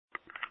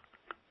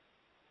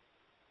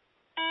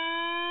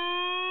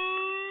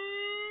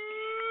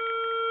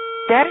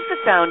That is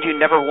the sound you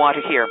never want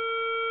to hear.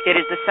 It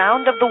is the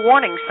sound of the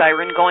warning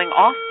siren going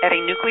off at a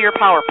nuclear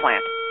power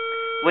plant.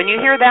 When you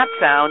hear that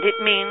sound, it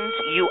means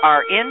you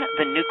are in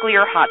the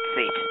nuclear hot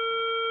seat.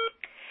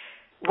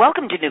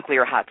 Welcome to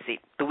Nuclear Hot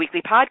Seat, the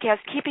weekly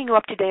podcast keeping you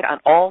up to date on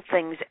all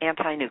things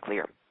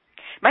anti-nuclear.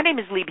 My name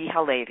is Libbe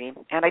HaLevy,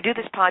 and I do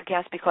this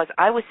podcast because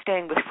I was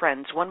staying with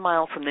friends 1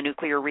 mile from the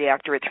nuclear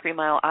reactor at 3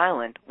 Mile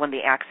Island when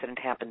the accident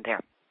happened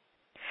there.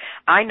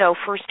 I know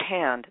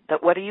firsthand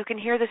that whether you can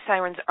hear the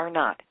sirens or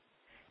not,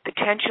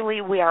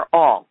 potentially we are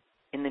all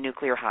in the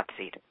nuclear hot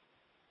seat.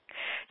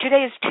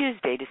 Today is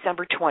Tuesday,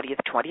 December 20th,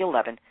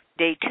 2011,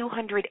 day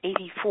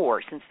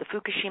 284 since the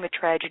Fukushima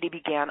tragedy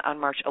began on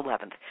March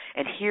 11th,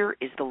 and here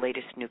is the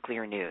latest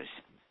nuclear news.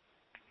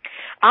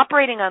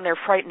 Operating on their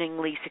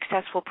frighteningly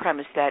successful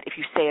premise that if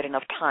you say it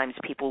enough times,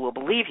 people will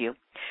believe you,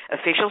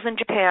 officials in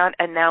Japan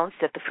announced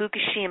that the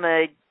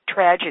Fukushima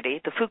tragedy,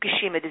 the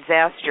Fukushima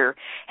disaster,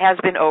 is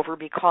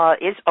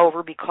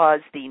over because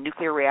the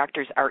nuclear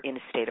reactors are in a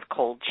state of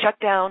cold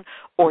shutdown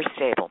or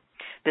stable.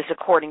 This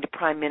according to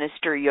Prime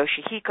Minister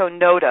Yoshihiko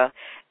Noda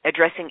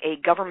addressing a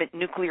government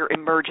nuclear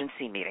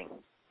emergency meeting.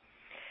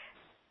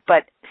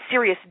 But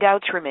serious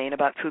doubts remain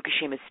about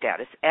Fukushima's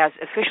status, as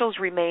officials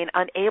remain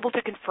unable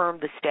to confirm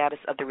the status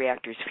of the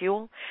reactor's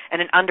fuel,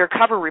 and an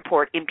undercover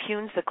report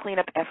impugns the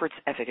cleanup effort's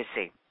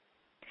efficacy.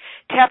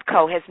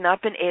 TEPCO has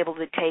not been able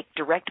to take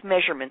direct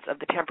measurements of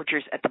the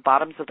temperatures at the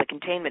bottoms of the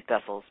containment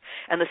vessels,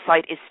 and the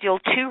site is still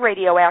too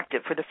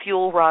radioactive for the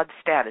fuel rod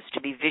status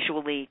to be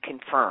visually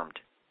confirmed.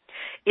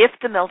 If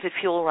the melted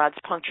fuel rods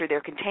puncture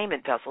their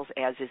containment vessels,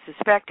 as is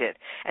suspected,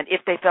 and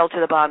if they fell to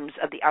the bottoms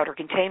of the outer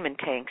containment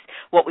tanks,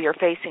 what we are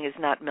facing is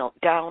not melt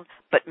down,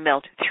 but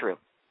melt through.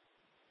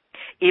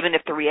 Even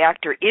if the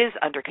reactor is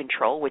under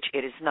control, which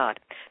it is not,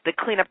 the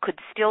cleanup could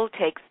still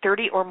take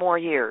 30 or more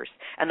years,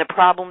 and the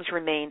problems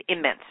remain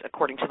immense,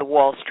 according to the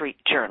Wall Street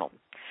Journal.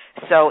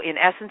 So, in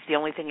essence, the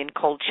only thing in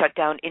cold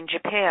shutdown in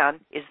Japan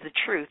is the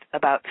truth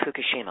about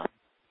Fukushima.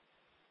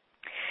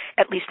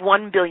 At least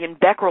 1 billion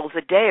becquerels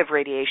a day of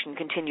radiation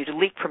continue to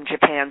leak from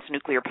Japan's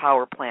nuclear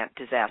power plant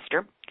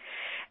disaster.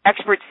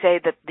 Experts say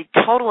that the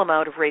total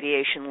amount of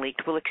radiation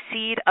leaked will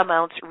exceed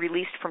amounts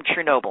released from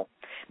Chernobyl,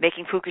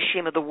 making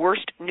Fukushima the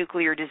worst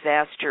nuclear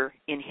disaster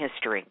in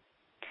history.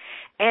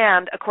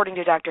 And, according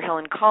to Dr.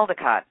 Helen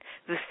Caldicott,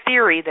 the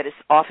theory that is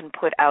often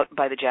put out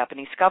by the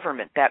Japanese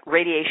government that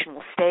radiation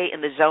will stay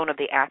in the zone of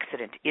the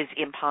accident is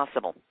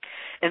impossible.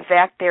 In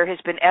fact, there has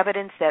been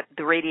evidence that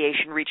the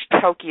radiation reached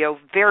Tokyo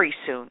very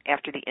soon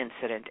after the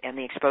incident, and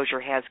the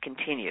exposure has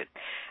continued,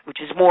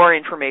 which is more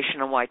information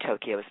on why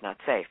Tokyo is not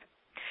safe.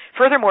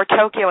 Furthermore,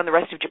 Tokyo and the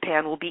rest of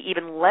Japan will be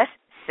even less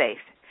safe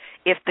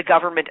if the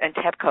government and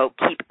TEPCO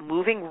keep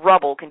moving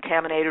rubble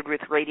contaminated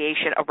with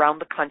radiation around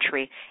the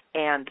country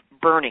and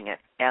burning it,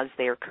 as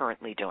they are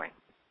currently doing.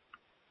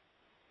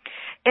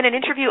 In an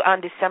interview on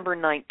December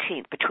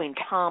 19th between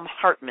Tom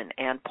Hartman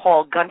and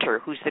Paul Gunter,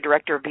 who's the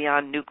director of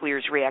Beyond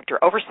Nuclear's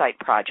Reactor Oversight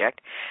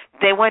Project,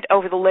 they went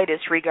over the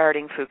latest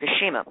regarding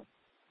Fukushima.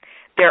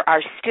 There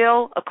are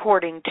still,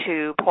 according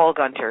to Paul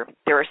Gunter,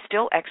 there are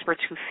still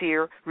experts who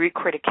fear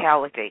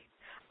recriticality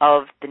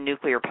of the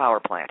nuclear power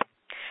plant.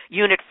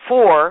 Unit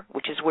 4,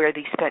 which is where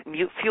the spent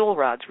fuel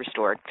rods were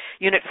stored,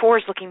 Unit 4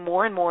 is looking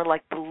more and more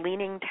like the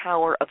Leaning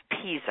Tower of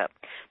Pisa.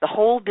 The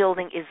whole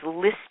building is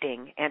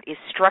listing and is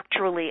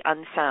structurally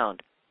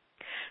unsound.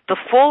 The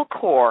full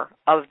core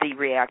of the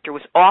reactor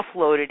was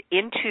offloaded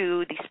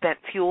into the spent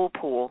fuel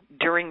pool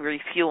during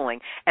refueling,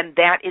 and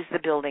that is the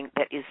building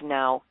that is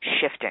now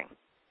shifting.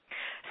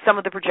 Some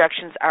of the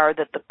projections are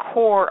that the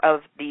core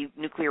of the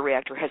nuclear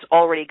reactor has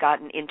already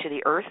gotten into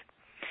the earth,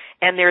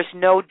 and there's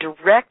no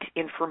direct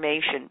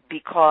information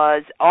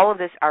because all of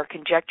this are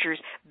conjectures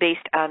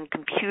based on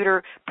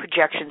computer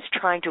projections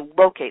trying to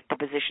locate the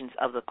positions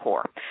of the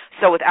core.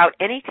 So without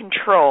any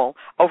control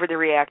over the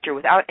reactor,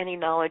 without any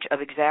knowledge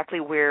of exactly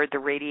where the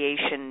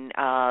radiation,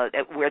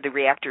 where the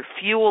reactor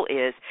fuel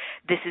is,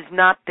 this is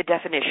not the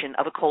definition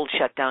of a cold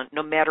shutdown,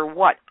 no matter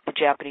what the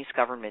Japanese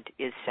government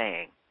is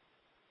saying.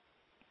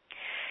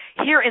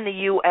 Here in the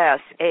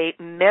U.S., a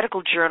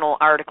medical journal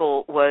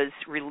article was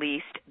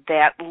released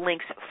that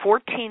links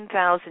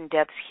 14,000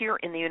 deaths here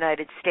in the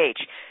United States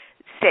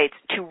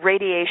to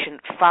radiation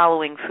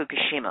following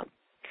Fukushima.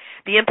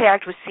 The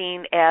impact was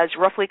seen as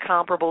roughly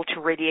comparable to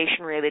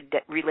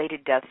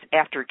radiation-related deaths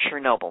after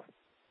Chernobyl.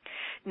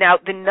 Now,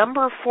 the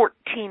number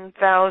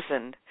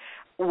 14,000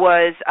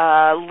 was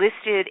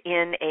listed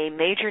in a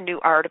major new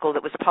article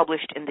that was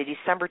published in the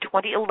December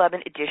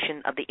 2011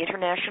 edition of the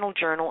International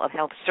Journal of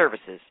Health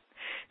Services.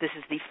 This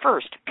is the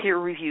first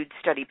peer-reviewed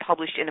study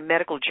published in a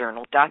medical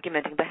journal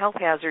documenting the health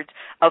hazards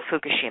of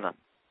Fukushima.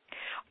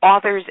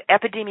 Authors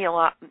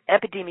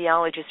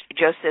epidemiologist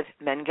Joseph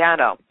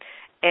Mangano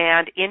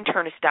and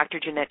internist Dr.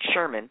 Jeanette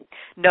Sherman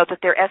note that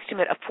their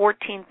estimate of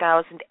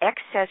 14,000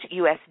 excess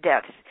U.S.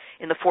 deaths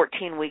in the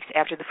 14 weeks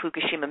after the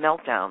Fukushima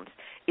meltdowns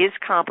is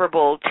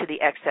comparable to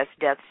the excess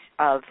deaths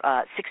of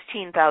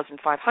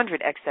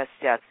 16,500 excess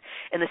deaths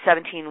in the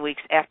 17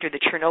 weeks after the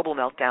Chernobyl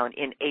meltdown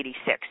in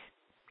 '86.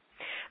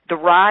 The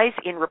rise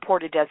in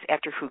reported deaths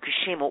after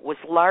Fukushima was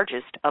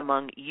largest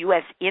among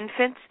U.S.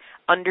 infants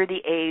under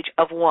the age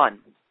of 1.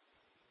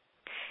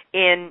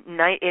 In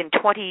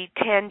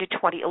 2010 to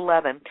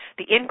 2011,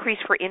 the increase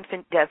for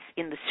infant deaths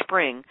in the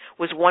spring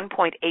was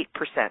 1.8%,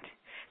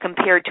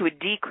 compared to a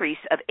decrease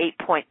of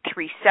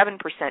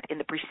 8.37% in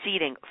the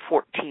preceding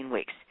 14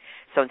 weeks.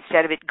 So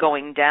instead of it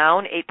going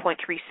down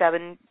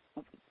 8.37%,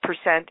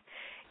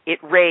 it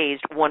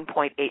raised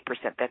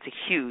 1.8%. That's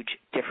a huge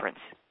difference.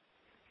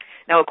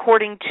 Now,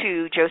 according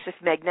to Joseph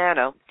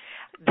Magnano,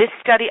 this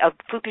study of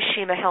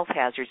Fukushima health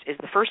hazards is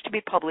the first to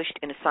be published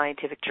in a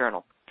scientific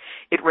journal.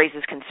 It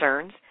raises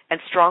concerns and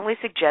strongly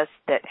suggests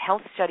that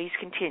health studies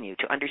continue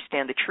to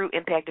understand the true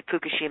impact of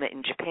Fukushima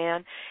in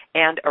Japan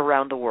and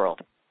around the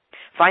world.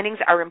 Findings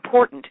are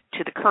important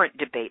to the current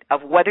debate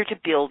of whether to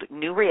build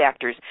new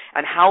reactors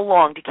and how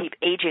long to keep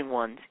aging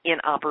ones in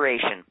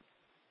operation.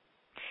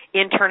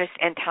 Internist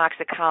and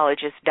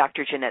toxicologist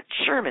Dr. Jeanette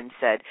Sherman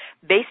said,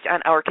 based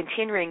on our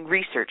continuing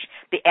research,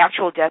 the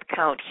actual death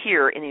count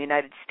here in the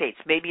United States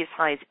may be as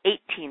high as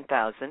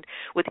 18,000,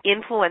 with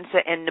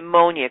influenza and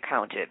pneumonia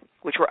counted,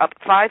 which were up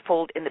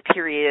fivefold in the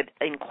period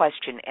in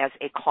question as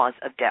a cause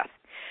of death.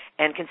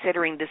 And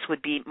considering this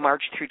would be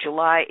March through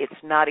July, it's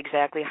not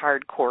exactly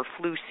hardcore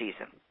flu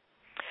season.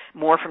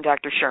 More from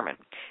Dr. Sherman.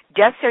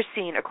 Deaths are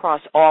seen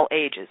across all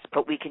ages,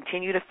 but we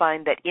continue to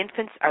find that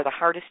infants are the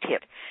hardest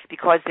hit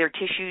because their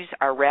tissues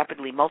are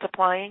rapidly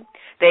multiplying,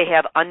 they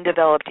have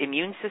undeveloped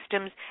immune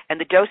systems, and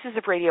the doses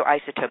of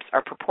radioisotopes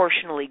are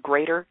proportionally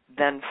greater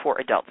than for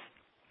adults.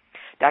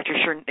 Dr.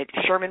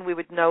 Sherman, we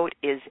would note,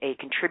 is a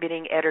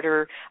contributing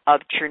editor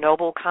of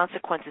Chernobyl,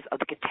 Consequences of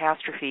the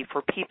Catastrophe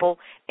for People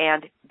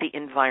and the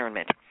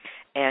Environment.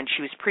 And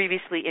she was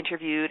previously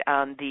interviewed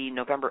on the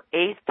November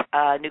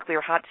 8th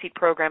Nuclear Hot Seat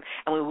program,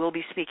 and we will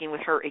be speaking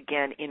with her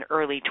again in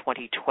early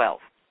 2012.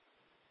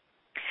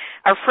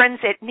 Our friends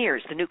at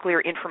NIRS, the Nuclear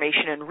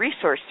Information and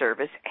Resource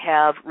Service,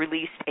 have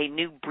released a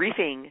new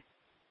briefing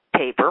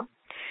paper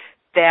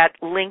that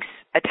links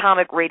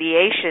atomic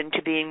radiation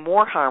to being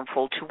more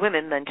harmful to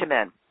women than to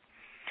men.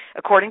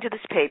 According to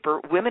this paper,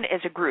 women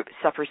as a group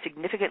suffer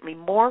significantly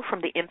more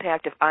from the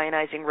impact of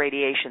ionizing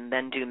radiation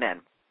than do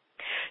men.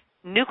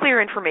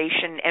 Nuclear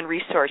Information and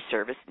Resource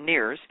Service,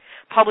 NIRS,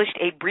 published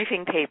a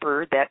briefing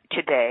paper that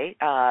today,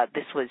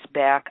 this was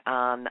back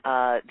on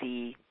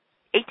the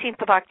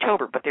 18th of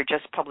October, but they're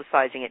just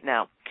publicizing it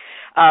now,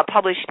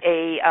 published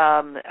a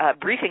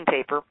briefing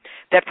paper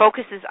that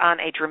focuses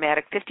on a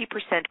dramatic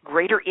 50%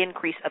 greater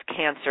increase of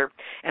cancer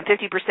and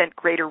 50%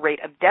 greater rate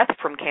of death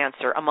from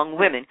cancer among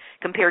women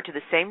compared to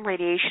the same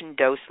radiation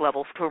dose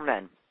level for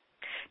men.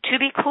 To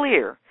be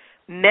clear,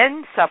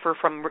 men suffer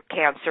from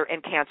cancer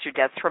and cancer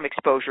deaths from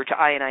exposure to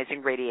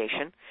ionizing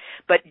radiation,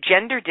 but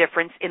gender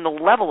difference in the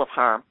level of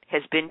harm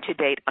has been to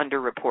date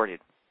underreported.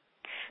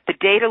 The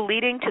data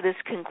leading to this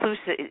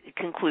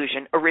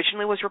conclusion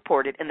originally was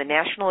reported in the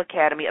National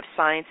Academy of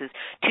Sciences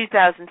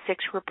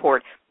 2006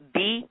 report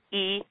BEIR-7,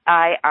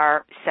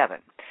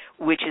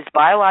 which is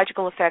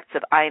Biological Effects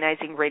of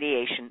Ionizing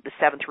Radiation, the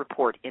seventh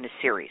report in a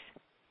series.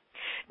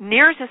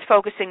 NIRS is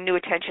focusing new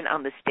attention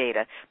on this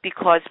data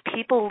because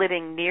people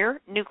living near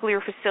nuclear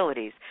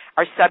facilities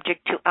are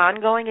subject to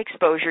ongoing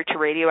exposure to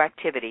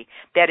radioactivity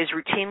that is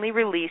routinely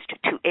released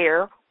to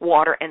air,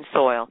 water, and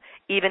soil,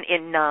 even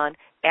in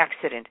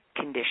non-accident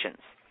conditions.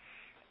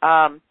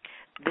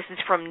 This is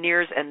from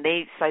NIRS, and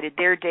they cited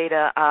their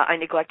data. I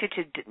neglected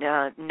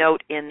to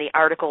note in the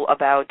article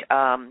about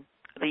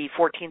the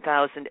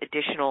 14,000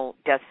 additional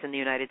deaths in the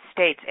United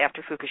States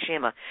after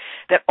Fukushima,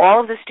 that all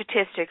of the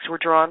statistics were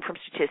drawn from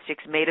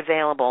statistics made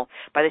available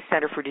by the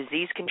Center for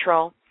Disease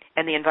Control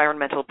and the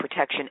Environmental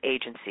Protection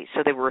Agency.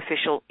 So they were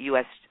official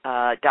U.S.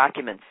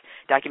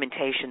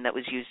 documentation that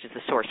was used as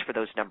the source for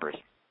those numbers.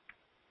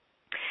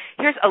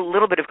 Here's a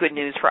little bit of good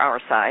news for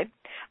our side.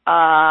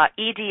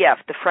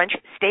 EDF, the French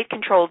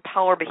state-controlled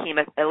power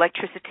behemoth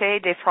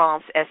Électricité de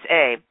France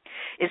SA,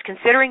 is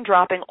considering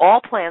dropping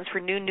all plans for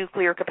new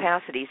nuclear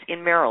capacities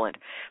in Maryland,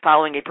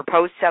 following a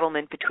proposed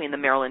settlement between the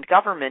Maryland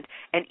government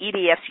and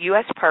EDF's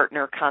U.S.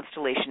 partner,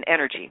 Constellation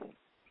Energy.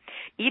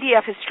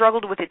 EDF has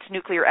struggled with its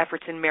nuclear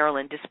efforts in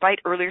Maryland despite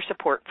earlier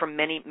support from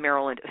many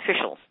Maryland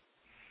officials.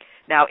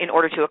 Now, in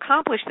order to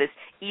accomplish this,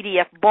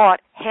 EDF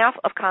bought half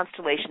of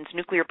Constellation's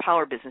nuclear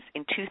power business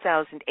in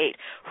 2008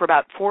 for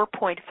about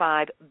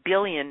 $4.5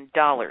 billion.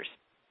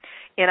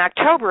 In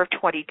October of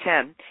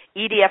 2010,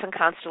 EDF and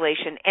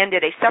Constellation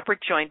ended a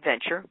separate joint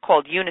venture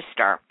called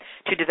Unistar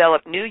to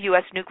develop new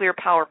U.S. nuclear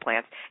power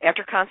plants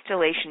after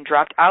Constellation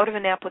dropped out of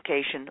an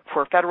application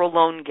for a federal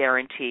loan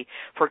guarantee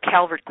for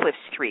Calvert Cliffs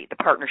 3, the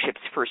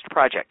partnership's first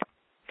project.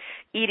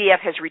 EDF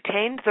has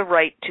retained the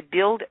right to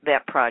build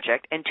that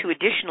project and two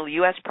additional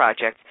U.S.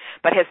 projects,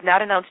 but has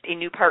not announced a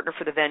new partner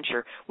for the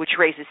venture, which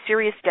raises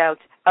serious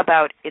doubts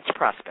about its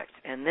prospects.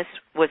 And this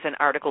was an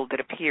article that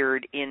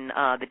appeared in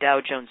the Dow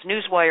Jones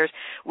Newswires,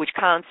 which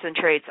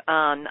concentrates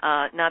on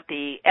not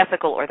the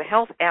ethical or the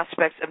health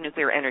aspects of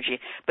nuclear energy,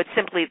 but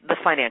simply the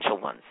financial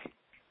ones.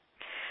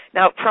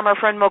 Now, from our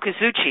friend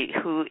Mokuzuchi,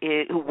 who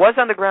was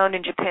on the ground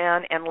in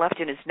Japan and left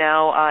and is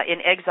now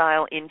in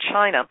exile in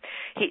China,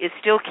 he is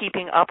still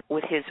keeping up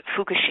with his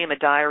Fukushima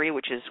Diary,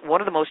 which is one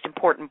of the most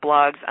important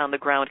blogs on the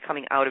ground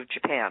coming out of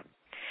Japan.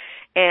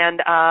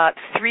 And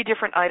 3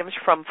 different items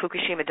from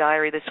Fukushima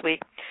Diary this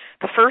week.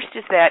 The first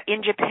is that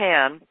in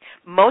Japan,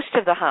 most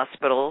of the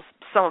hospitals,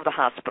 some of the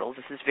hospitals,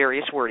 this is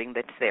various wording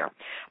that's there,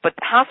 but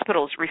the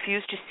hospitals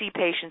refuse to see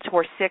patients who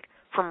are sick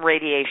from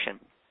radiation.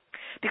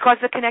 Because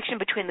the connection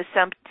between the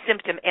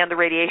symptom and the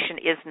radiation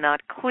is not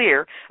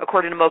clear,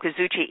 according to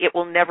Mokuzuchi, it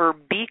will never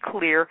be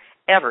clear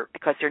ever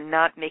because they're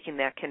not making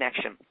that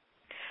connection.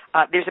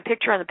 There's a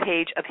picture on the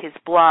page of his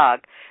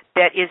blog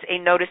that is a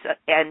notice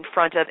in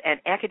front of an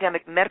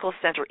academic medical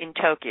center in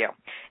Tokyo.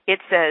 It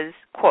says,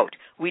 quote,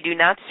 "We do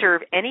not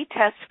serve any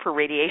tests for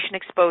radiation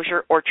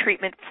exposure or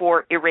treatment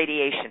for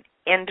irradiation,"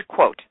 end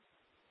quote.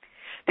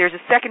 There's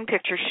a second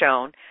picture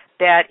shown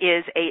that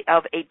is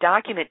of a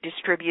document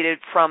distributed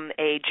from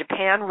a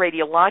Japan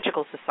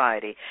Radiological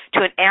Society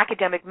to an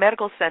academic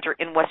medical center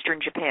in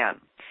western Japan.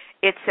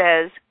 It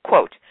says,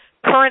 quote,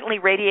 "Currently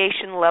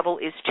radiation level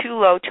is too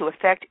low to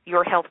affect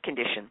your health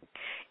condition.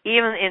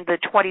 Even in the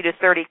 20 to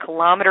 30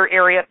 kilometer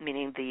area,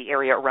 meaning the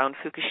area around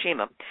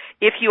Fukushima,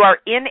 if you are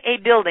in a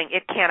building,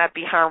 it cannot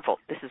be harmful."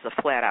 This is a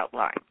flat-out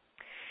lie.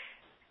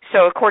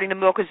 So according to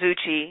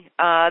Mokuzuchi,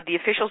 the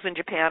officials in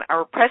Japan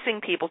are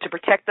pressing people to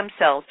protect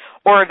themselves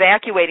or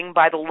evacuating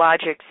by the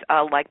logics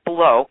like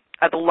below,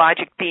 the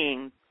logic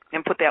being,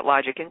 and put that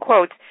logic in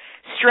quotes,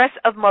 stress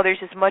of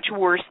mothers is much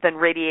worse than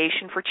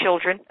radiation for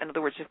children. In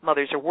other words, if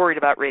mothers are worried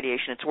about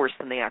radiation, it's worse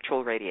than the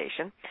actual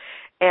radiation.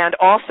 And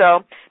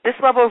also, this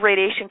level of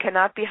radiation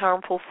cannot be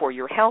harmful for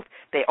your health.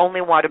 They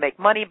only want to make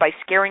money by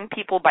scaring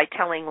people by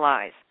telling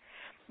lies.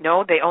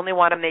 No, they only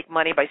want to make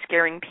money by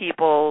scaring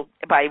people,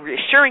 by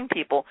reassuring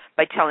people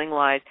by telling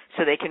lies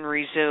so they can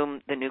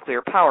resume the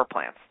nuclear power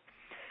plants.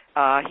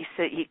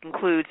 He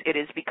concludes, it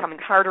is becoming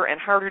harder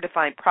and harder to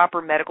find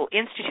proper medical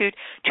institute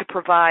to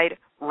provide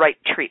right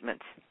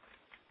treatments.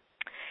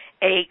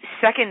 A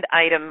second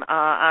item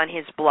on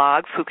his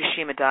blog,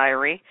 Fukushima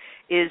Diary,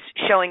 is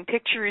showing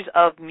pictures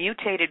of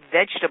mutated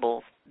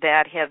vegetables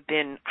that have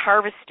been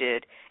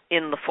harvested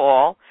in the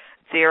fall.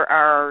 There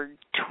are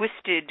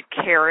twisted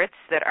carrots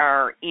that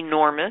are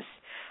enormous.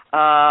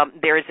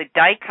 There is a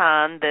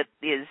daikon that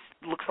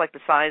looks like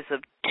the size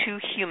of 2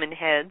 human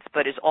heads,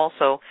 but is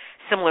also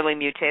similarly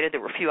mutated. There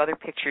were a few other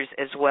pictures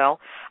as well,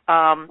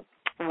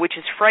 which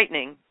is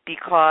frightening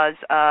because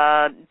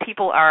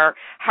people are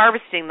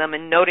harvesting them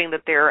and noting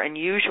that they're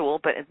unusual,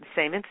 but in the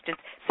same instance,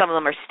 some of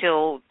them are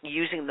still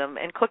using them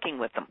and cooking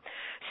with them.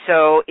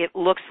 So it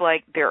looks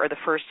like there are the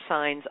first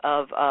signs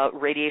of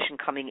radiation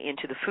coming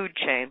into the food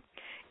chain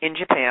in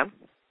Japan.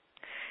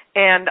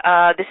 And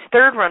this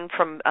third run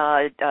from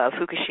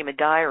Fukushima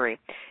Diary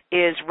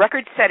is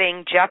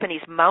record-setting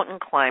Japanese mountain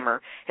climber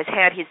has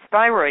had his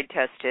thyroid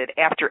tested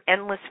after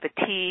endless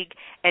fatigue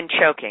and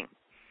choking.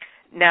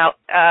 Now,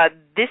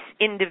 this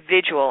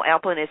individual,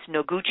 alpinist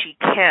Noguchi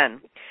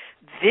Ken,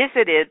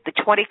 visited the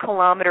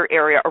 20-kilometer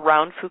area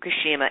around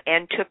Fukushima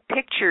and took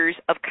pictures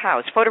of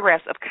cows,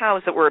 photographs of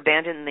cows that were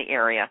abandoned in the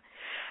area.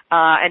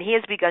 And he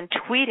has begun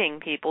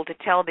tweeting people to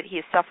tell that he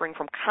is suffering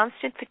from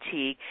constant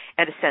fatigue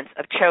and a sense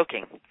of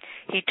choking.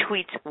 He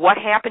tweets, "What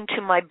happened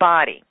to my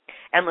body?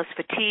 Endless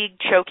fatigue,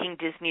 choking,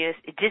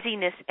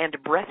 dizziness,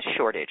 and breath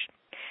shortage.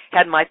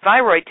 Had my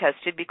thyroid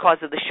tested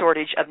because of the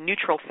shortage of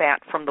neutral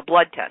fat from the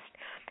blood test.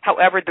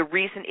 However, the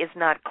reason is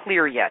not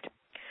clear yet.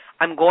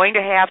 I'm going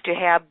to have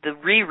the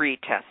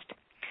re-test.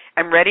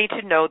 I'm ready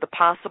to know the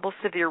possible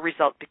severe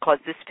result because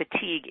this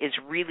fatigue is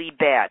really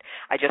bad.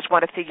 I just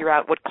want to figure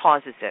out what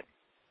causes it.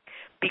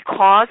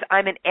 Because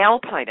I'm an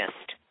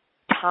alpinist,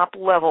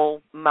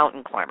 top-level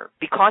mountain climber,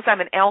 because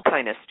I'm an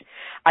alpinist,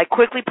 I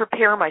quickly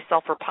prepare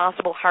myself for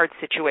possible hard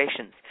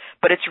situations,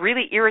 but it's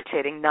really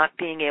irritating not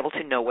being able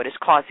to know what is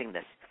causing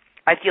this.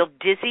 I feel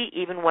dizzy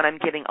even when I'm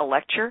giving a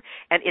lecture,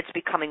 and it's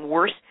becoming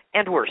worse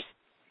and worse.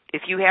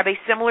 If you have a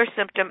similar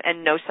symptom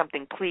and know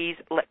something, please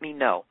let me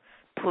know.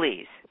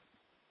 Please."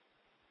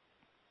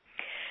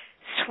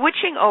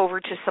 Switching over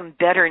to some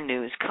better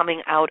news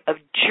coming out of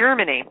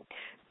Germany,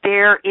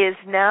 there is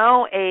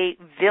now a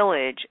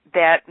village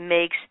that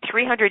makes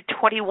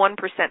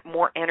 321%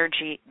 more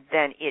energy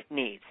than it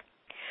needs.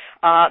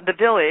 The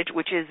village,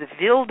 which is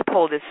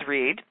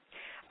Wildpoldesried,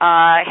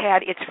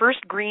 had its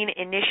first green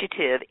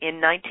initiative in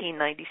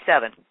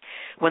 1997,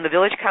 when the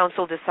village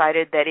council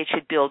decided that it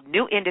should build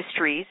new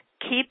industries,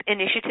 keep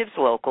initiatives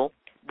local,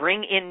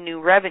 bring in new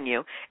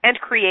revenue, and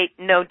create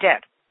no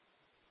debt.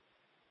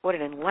 What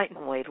an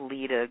enlightened way to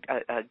lead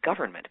a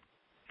government.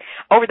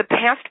 Over the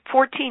past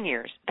 14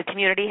 years, the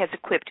community has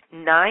equipped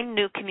 9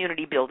 new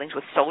community buildings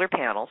with solar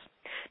panels,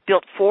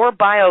 built 4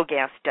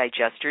 biogas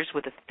digesters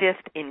with a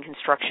 5th in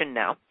construction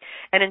now,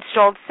 and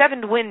installed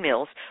 7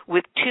 windmills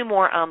with 2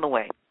 more on the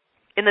way.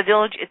 In the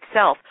village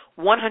itself,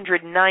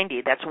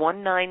 190, that's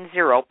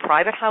 190,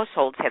 private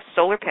households have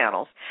solar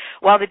panels,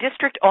 while the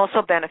district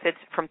also benefits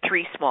from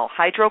 3 small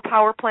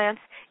hydropower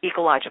plants,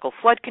 ecological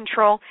flood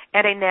control,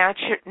 and a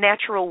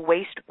natural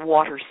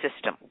wastewater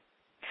system.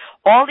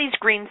 All these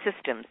green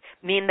systems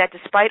mean that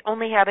despite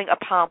only having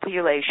a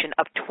population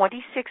of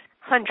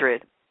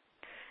 2,600,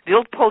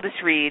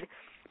 Wildpoldesried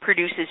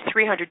produces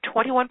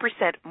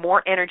 321%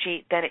 more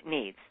energy than it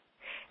needs.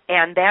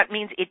 And that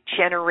means it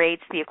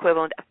generates the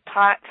equivalent of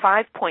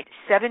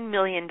 $5.7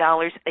 million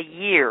a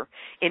year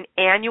in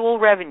annual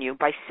revenue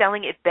by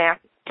selling it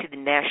back to the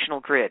national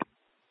grid.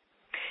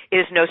 It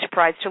is no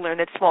surprise to learn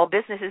that small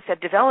businesses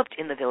have developed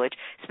in the village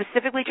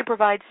specifically to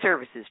provide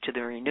services to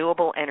the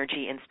renewable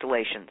energy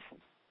installations.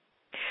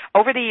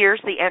 Over the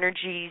years,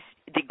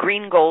 the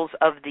green goals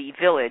of the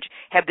village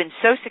have been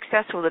so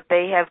successful that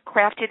they have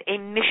crafted a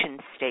mission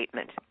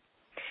statement.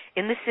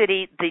 In the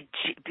city, the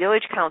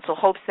village council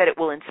hopes that it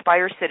will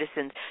inspire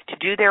citizens to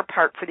do their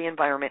part for the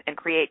environment and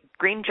create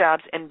green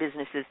jobs and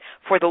businesses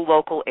for the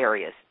local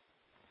areas.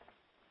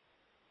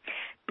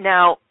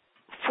 Now,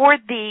 for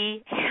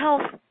the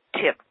health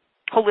tip,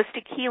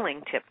 holistic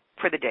healing tip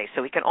for the day,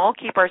 so we can all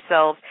keep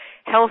ourselves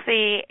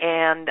healthy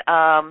and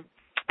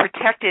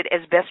protected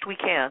as best we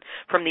can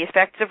from the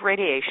effects of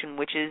radiation,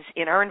 which is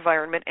in our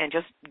environment and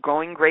just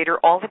growing greater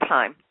all the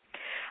time.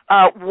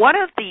 One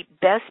of the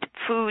best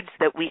foods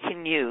that we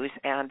can use,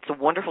 and it's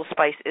a wonderful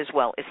spice as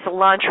well, is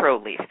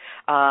cilantro leaf,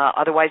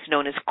 otherwise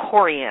known as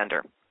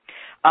coriander.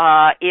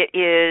 It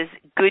is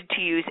good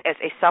to use as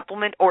a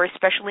supplement or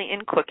especially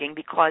in cooking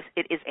because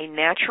it is a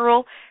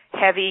natural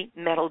heavy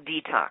metal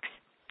detox.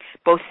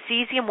 Both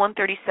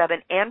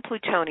cesium-137 and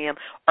plutonium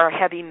are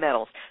heavy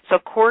metals. So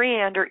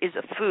coriander is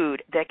a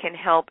food that can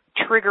help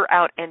trigger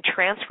out and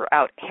transfer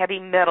out heavy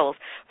metals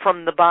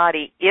from the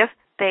body if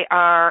they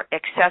are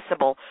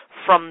accessible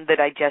from the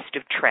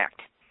digestive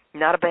tract.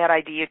 Not a bad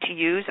idea to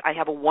use. I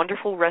have a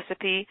wonderful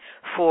recipe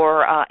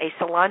for a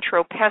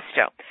cilantro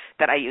pesto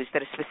that I use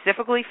that is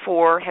specifically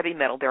for heavy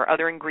metal. There are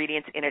other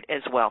ingredients in it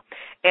as well.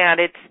 And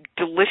it's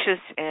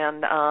delicious,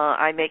 and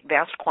I make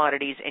vast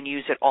quantities and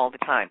use it all the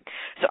time.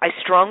 So I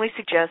strongly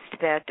suggest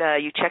that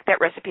you check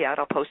that recipe out.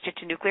 I'll post it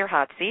to Nuclear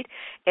Hot Seat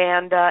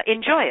and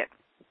enjoy it.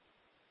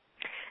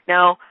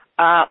 Now,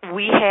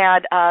 we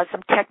had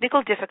some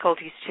technical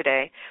difficulties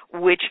today,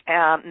 which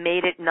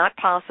made it not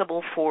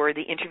possible for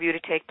the interview to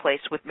take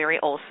place with Mary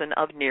Olson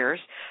of NIRS,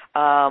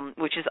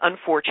 which is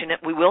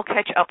unfortunate. We will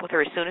catch up with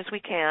her as soon as we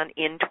can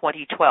in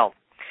 2012.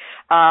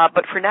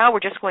 But for now,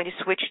 we're just going to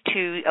switch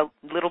to a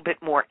little bit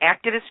more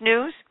activist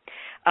news.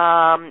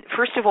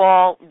 First of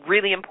all,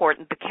 really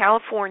important, the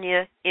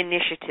California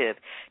initiative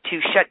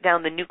to shut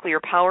down the nuclear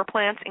power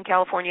plants in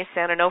California,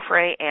 San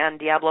Onofre and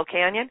Diablo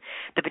Canyon.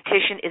 The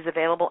petition is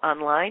available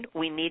online.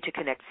 We need to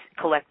collect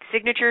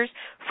signatures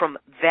from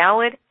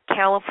valid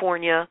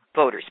California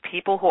voters.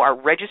 People who are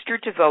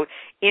registered to vote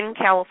in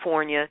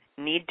California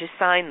need to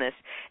sign this.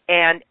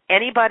 And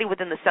anybody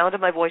within the sound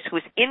of my voice who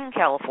is in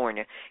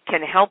California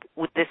can help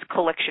with this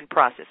collection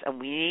process,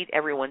 and we need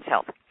everyone's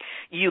help.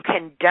 You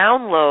can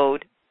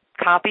download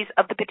copies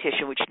of the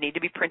petition, which need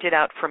to be printed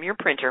out from your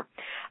printer.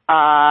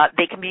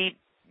 They can be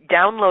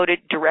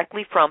downloaded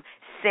directly from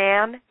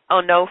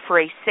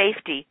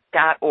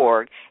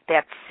SanOnofreSafety.org.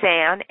 That's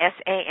San,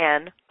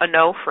 S-A-N,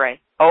 Onofre,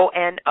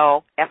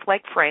 O-N-O, F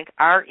like Frank,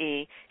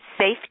 R-E,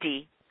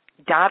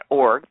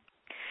 safety.org.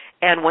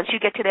 And once you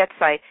get to that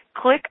site,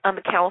 click on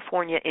the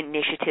California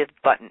Initiative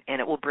button,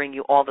 and it will bring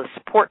you all the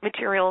support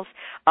materials,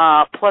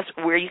 plus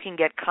where you can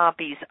get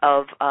copies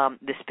of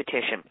this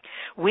petition.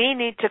 We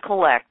need to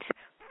collect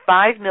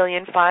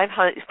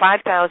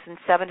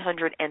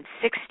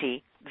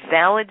 5,760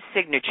 valid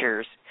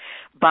signatures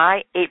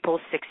by April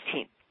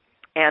 16th.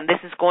 And this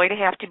is going to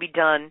have to be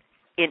done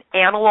in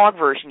analog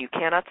version. You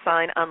cannot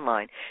sign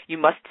online. You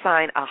must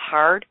sign a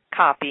hard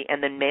copy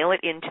and then mail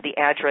it into the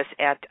address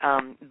at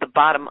the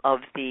bottom of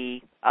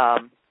the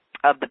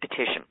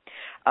petition.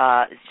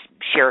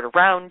 Share it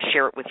around,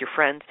 share it with your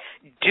friends.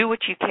 Do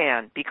what you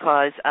can,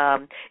 because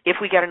if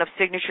we get enough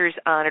signatures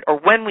on it, or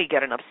when we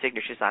get enough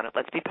signatures on it,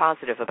 let's be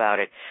positive about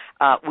it,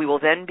 we will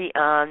then be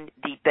on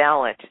the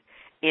ballot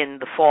in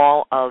the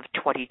fall of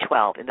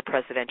 2012 in the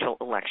presidential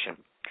election.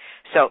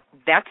 So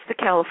that's the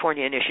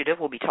California Initiative.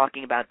 We'll be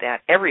talking about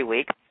that every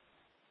week.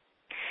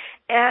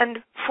 And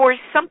for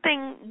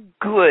something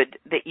good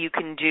that you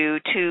can do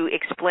to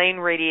explain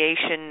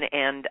radiation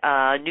and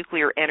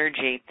nuclear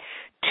energy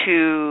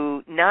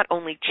to not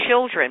only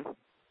children,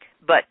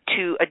 but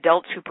to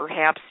adults who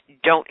perhaps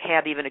don't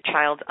have even a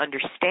child's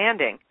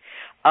understanding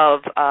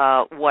of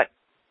what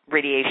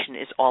radiation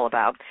is all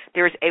about,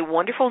 there is a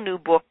wonderful new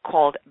book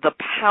called The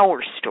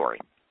Power Story.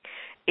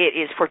 It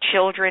is for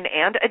children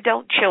and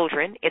adult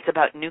children. It's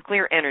about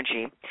nuclear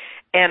energy,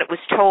 and it was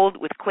told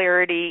with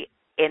clarity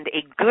and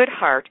a good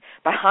heart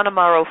by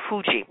Hanamaru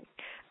Fuji.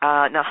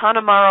 Now,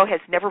 Hanamaru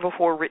has never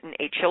before written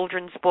a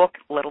children's book,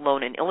 let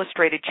alone an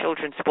illustrated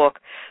children's book,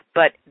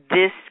 but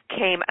this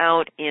came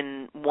out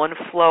in one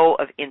flow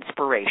of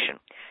inspiration.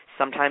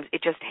 Sometimes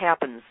it just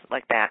happens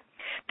like that.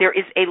 There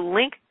is a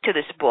link to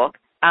this book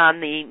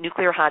on the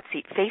Nuclear Hot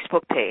Seat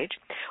Facebook page,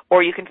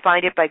 or you can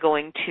find it by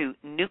going to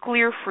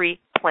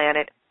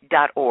nuclearfreeplanet.org.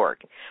 nuclearhotseat.org.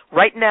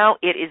 Right now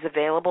it is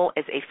available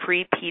as a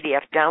free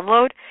PDF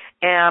download,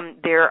 and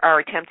there are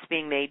attempts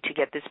being made to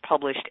get this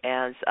published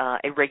as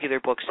a regular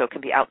book so it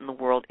can be out in the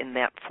world in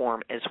that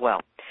form as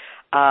well.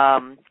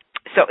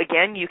 So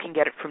again, you can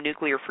get it from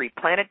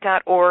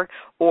nuclearfreeplanet.org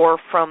or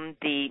from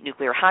the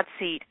Nuclear Hot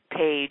Seat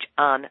page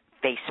on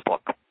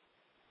Facebook.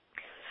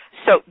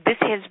 So this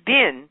has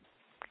been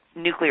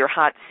Nuclear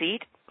Hot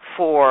Seat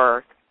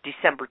for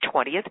December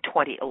 20th,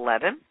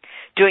 2011.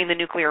 Doing the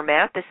nuclear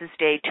math, this is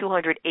day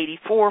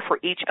 284 for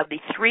each of the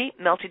 3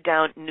 melted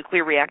down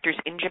nuclear reactors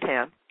in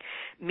Japan,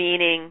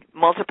 meaning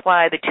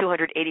multiply the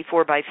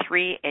 284 by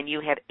 3 and you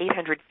have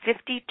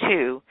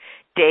 852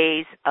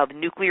 days of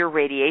nuclear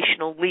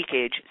radiational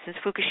leakage since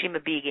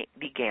Fukushima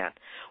began.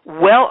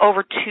 Well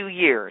over 2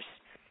 years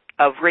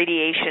of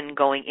radiation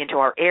going into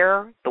our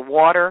air, the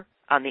water,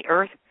 on the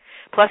earth,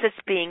 plus it's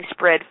being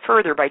spread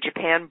further by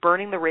Japan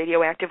burning the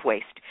radioactive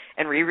waste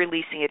and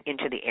re-releasing it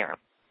into the air.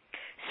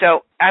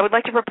 So I would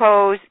like to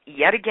propose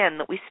yet again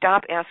that we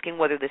stop asking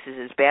whether this is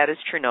as bad as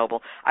Chernobyl.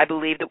 I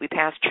believe that we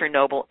passed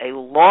Chernobyl a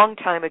long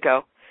time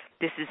ago.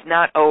 This is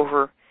not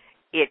over.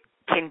 It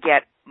can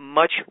get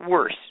much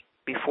worse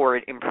before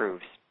it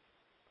improves.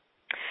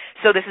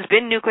 So this has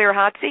been Nuclear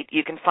Hot Seat.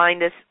 You can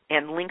find this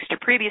and links to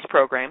previous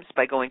programs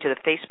by going to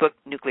the Facebook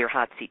Nuclear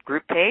Hot Seat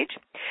group page.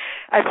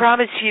 I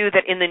promise you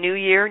that in the new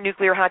year,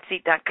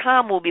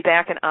 nuclearhotseat.com will be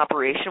back in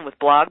operation with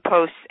blog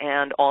posts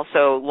and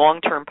also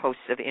long-term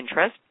posts of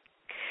interest.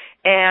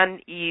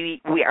 And we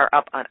are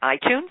up on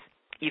iTunes.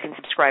 You can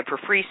subscribe for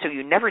free so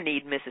you never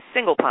need miss a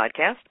single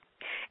podcast.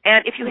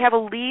 And if you have a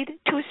lead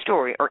to a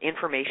story or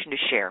information to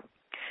share,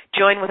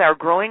 join with our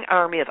growing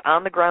army of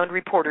on-the-ground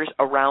reporters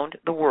around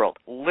the world,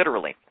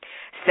 literally.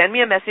 Send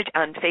me a message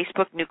on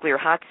Facebook, Nuclear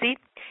Hot Seat,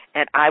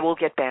 and I will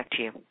get back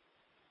to you.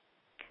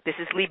 This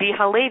is Libbe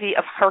HaLevy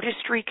of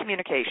Heartistry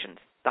Communications,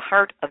 the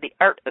heart of the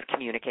art of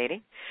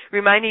communicating,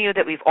 reminding you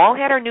that we've all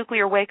had our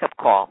nuclear wake-up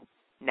call.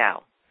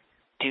 Now,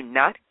 do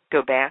not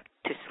go back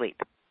to sleep.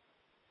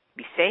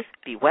 Be safe,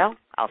 be well.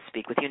 I'll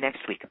speak with you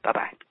next week.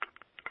 Bye-bye.